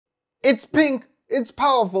It's pink, it's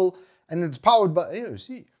powerful, and it's powered by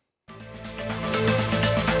AOC.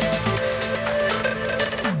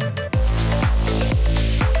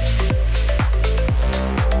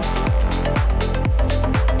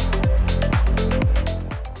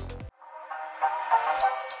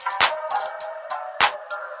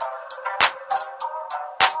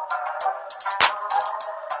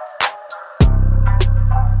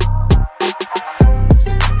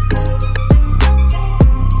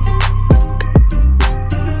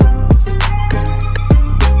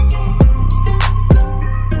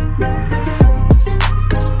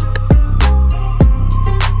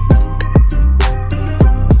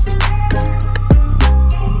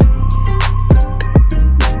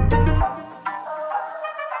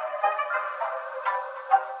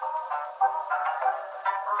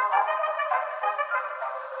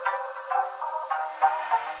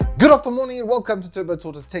 Good afternoon and welcome to Turbo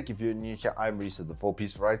Tortoise Tech. If you're new here, I'm Reese of the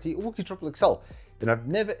 4-piece variety, Wooks Triple XL, and I've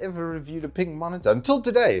never ever reviewed a pink monitor until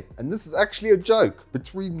today. And this is actually a joke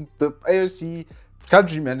between the AOC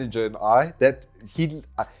country manager and I that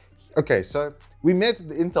okay, so we met at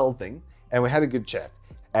the Intel thing and we had a good chat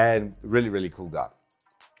and really cool guy.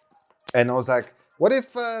 And I was like, what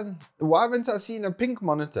if, why haven't I seen a pink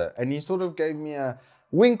monitor? And he sort of gave me a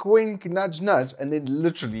wink, wink, nudge, nudge, and then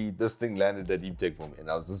literally this thing landed at Evetech for me,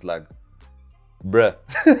 and I was just like, bruh.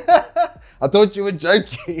 I thought you were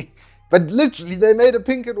joking, but literally they made a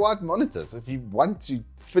pink and white monitor. So if you want to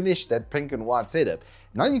finish that pink and white setup,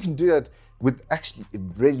 now you can do it with actually a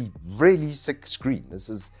really sick screen. This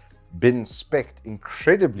has been spec'd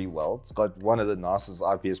incredibly well. It's got one of the nicest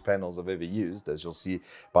IPS panels I've ever used, as you'll see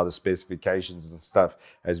by the specifications and stuff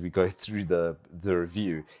as we go through the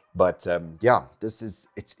review. But yeah, this is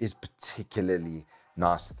it's particularly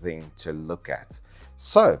nice thing to look at.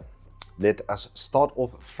 So let us start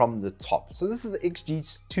off from the top. So this is the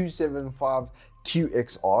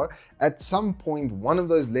AG275QXR. At some point, one of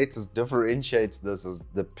those letters differentiates this as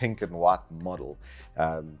the pink and white model.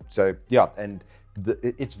 So yeah, and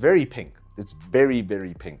it's very pink. It's very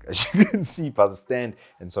pink, as you can see by the stand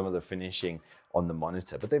and some of the finishing on the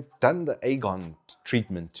monitor. But they've done the Agon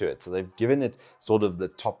treatment to it. So they've given it sort of the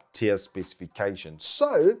top tier specification.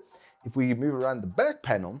 So if we move around the back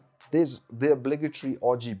panel, there's the obligatory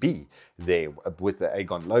RGB there with the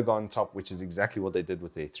Agon logo on top, which is exactly what they did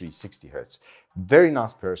with their 360 Hertz. Very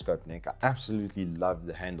nice periscope neck. I absolutely love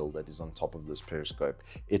the handle that is on top of this periscope.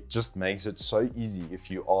 It just makes it so easy if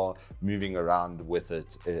you are moving around with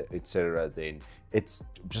it, etc. Then it's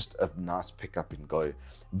just a nice pick up and go.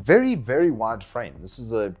 Very wide frame. This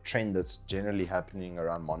is a trend that's generally happening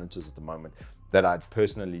around monitors at the moment that I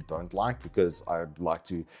personally don't like, because I like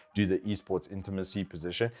to do the esports intimacy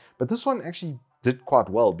position. But this one actually did quite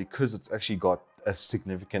well because it's actually got a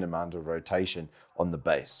significant amount of rotation on the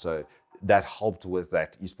base. So that helped with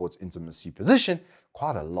that esports intimacy position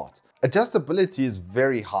quite a lot. Adjustability is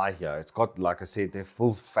very high here. It's got, like I said, their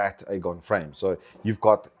full fat Agon frame. So you've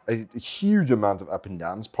got a huge amount of up and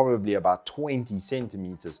downs, probably about 20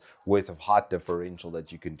 centimeters worth of height differential that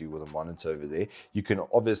you can do with a monitor over there. You can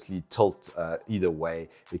obviously tilt either way.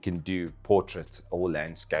 You can do portrait or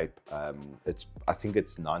landscape. I think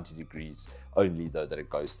it's 90 degrees only though that it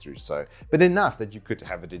goes through. So, but enough that you could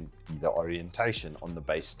have it in either orientation on the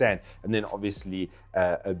base stand, and then obviously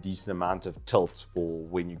a decent amount of tilt for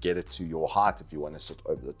when you get it to your height, if you want to sit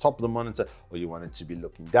over the top of the monitor, or you want it to be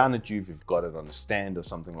looking down at you if you've got it on a stand or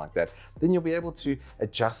something like that, then you'll be able to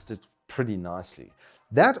adjust it pretty nicely.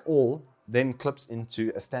 That all then clips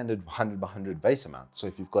into a standard 100 by 100 base amount. So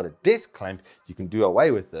if you've got a desk clamp, you can do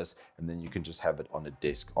away with this, and then you can just have it on a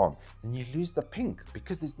desk arm. Then you lose the pink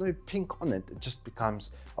because there's no pink on it. It just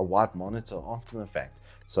becomes a white monitor after the fact.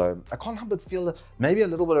 So I can't help but feel maybe a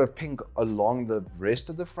little bit of pink along the rest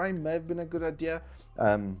of the frame may have been a good idea.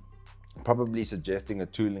 Probably suggesting a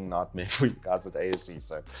tooling nightmare for you guys at AOC.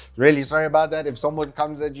 So really sorry about that. If someone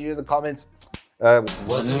comes at you in the comments,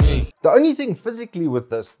 wasn't me. The only thing physically with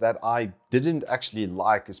this that I didn't actually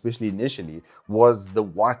like, especially initially, was the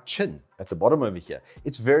white chin at the bottom over here.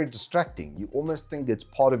 It's very distracting. You almost think it's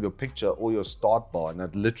part of your picture or your start bar, and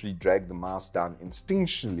I'd literally drag the mouse down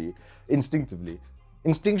instinctively.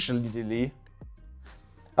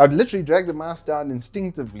 I'd literally drag the mouse down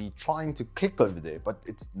instinctively trying to click over there, but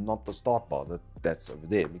it's not the start bar that's over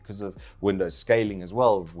there because of Windows scaling as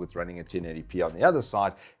well. With running at 1080p on the other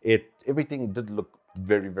side, everything did look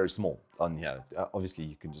very small on here. Obviously,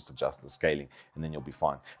 you can just adjust the scaling and then you'll be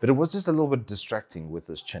fine. But it was just a little bit distracting with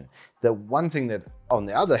this chin. The one thing that, on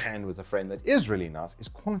the other hand, with a frame that is really nice is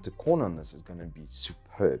corner to corner on this is going to be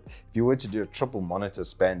superb. If you were to do a triple monitor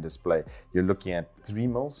span display, you're looking at 3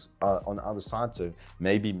 mils on either side, so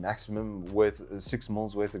maybe maximum worth 6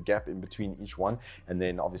 mils worth of gap in between each one. And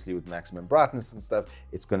then obviously with maximum brightness and stuff,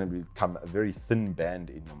 it's going to become a very thin band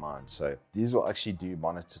in your mind. So these will actually do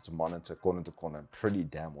monitor to monitor, corner to corner pretty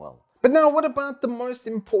damn well. But now what about the most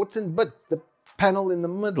important bit, the panel in the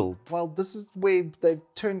middle? Well, this is where they've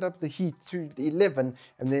turned up the heat to the 11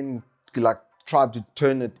 and then like tried to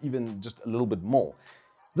turn it even just a little bit more.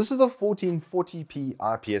 This is a 1440p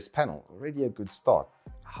IPS panel, already a good start.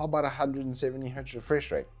 How about 170 Hz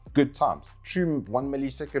refresh rate? Good times. True 1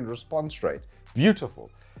 millisecond response rate. Beautiful.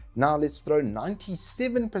 Now let's throw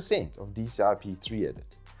 97% of DCI-P3 at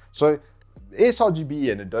it. So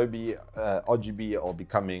sRGB and Adobe RGB are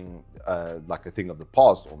becoming like a thing of the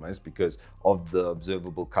past almost, because of the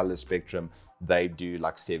observable color spectrum. They do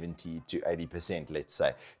like 70 to 80%, let's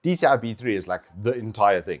say. DCI-P3 is like the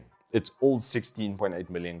entire thing. It's all 16.8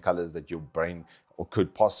 million colors that your brain or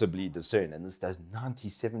could possibly discern, and this does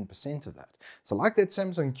 97% of that. So like that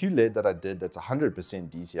Samsung QLED that I did, that's 100%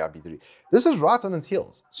 DCI-P3. This is right on its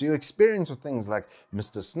heels. So your experience with things like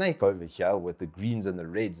Mr. Snake over here with the greens and the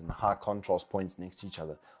reds and the high contrast points next to each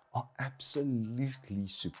other are absolutely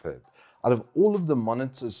superb. Out of all of the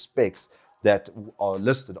monitor specs that are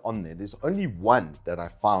listed on there, there's only one that I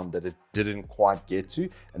found that it didn't quite get to,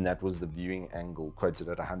 and that was the viewing angle quoted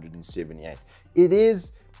at 178. It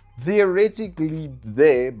is theoretically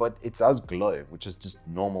there, but it does glow, which is just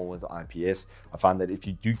normal with IPS. I find that if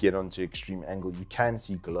you do get onto extreme angle, you can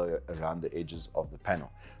see glow around the edges of the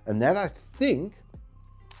panel. And that, I think,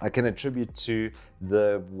 I can attribute to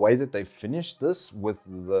the way that they finished this with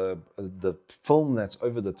the film that's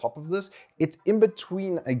over the top of this. It's in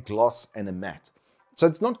between a gloss and a matte. So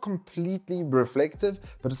it's not completely reflective,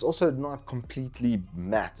 but it's also not completely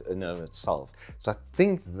matte in and of itself. So I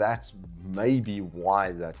think that's maybe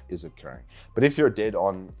why that is occurring. But if you're dead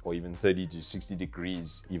on, or even 30 to 60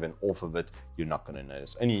 degrees even off of it, you're not going to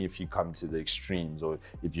notice. Only if you come to the extremes, or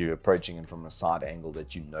if you're approaching it from a side angle,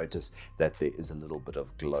 that you notice that there is a little bit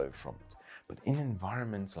of glow from it. But in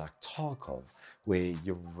environments like Tarkov, where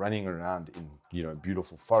you're running around in, you know,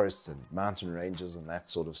 beautiful forests and mountain ranges and that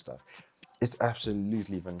sort of stuff, it's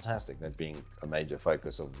absolutely fantastic, that being a major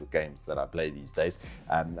focus of the games that I play these days.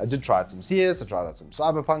 I did try out some CS, I tried out some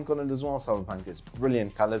Cyberpunk on it as well. Cyberpunk has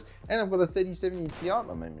brilliant colors, and I've got a 3070 Ti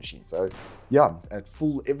on my machine. So yeah, at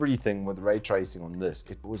full everything with ray tracing on this,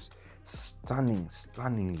 it was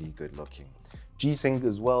stunningly good looking. G-Sync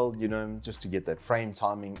as well, you know, just to get that frame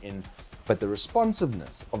timing in. But the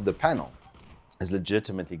responsiveness of the panel is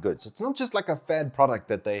legitimately good. So it's not just like a fad product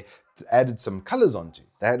that they added some colors onto.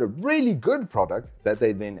 They had a really good product that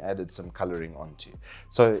they then added some coloring onto.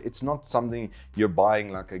 So it's not something you're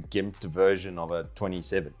buying like a gimped version of a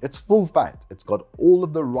 27. It's full fat. It's got all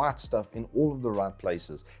of the right stuff in all of the right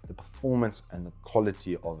places. The performance and the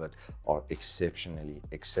quality of it are exceptionally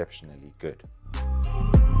good.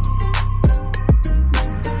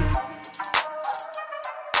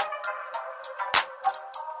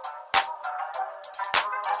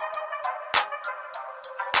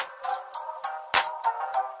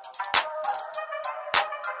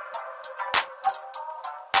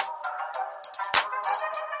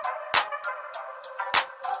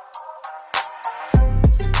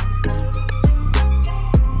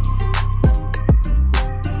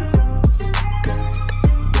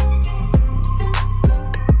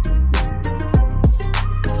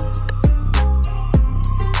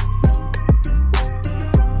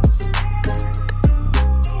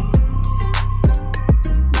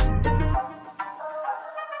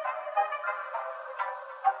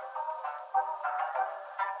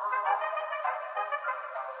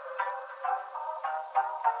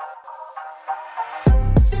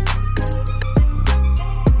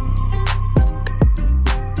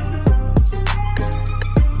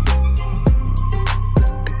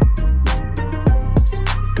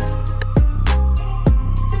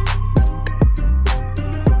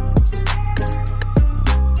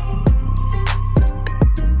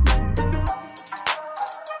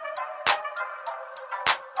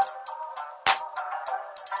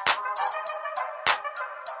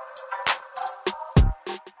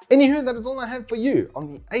 Anywho, that is all I have for you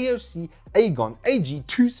on the AOC Agon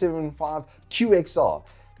AG275QXR.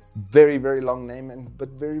 Very long name, but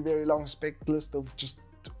very long spec list of just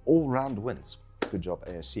all-round wins. Good job,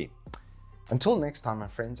 AOC. Until next time, my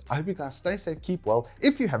friends, I hope you guys stay safe, keep well.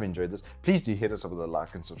 If you have enjoyed this, please do hit us up with a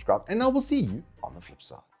like and subscribe, and I will see you on the flip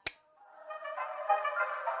side.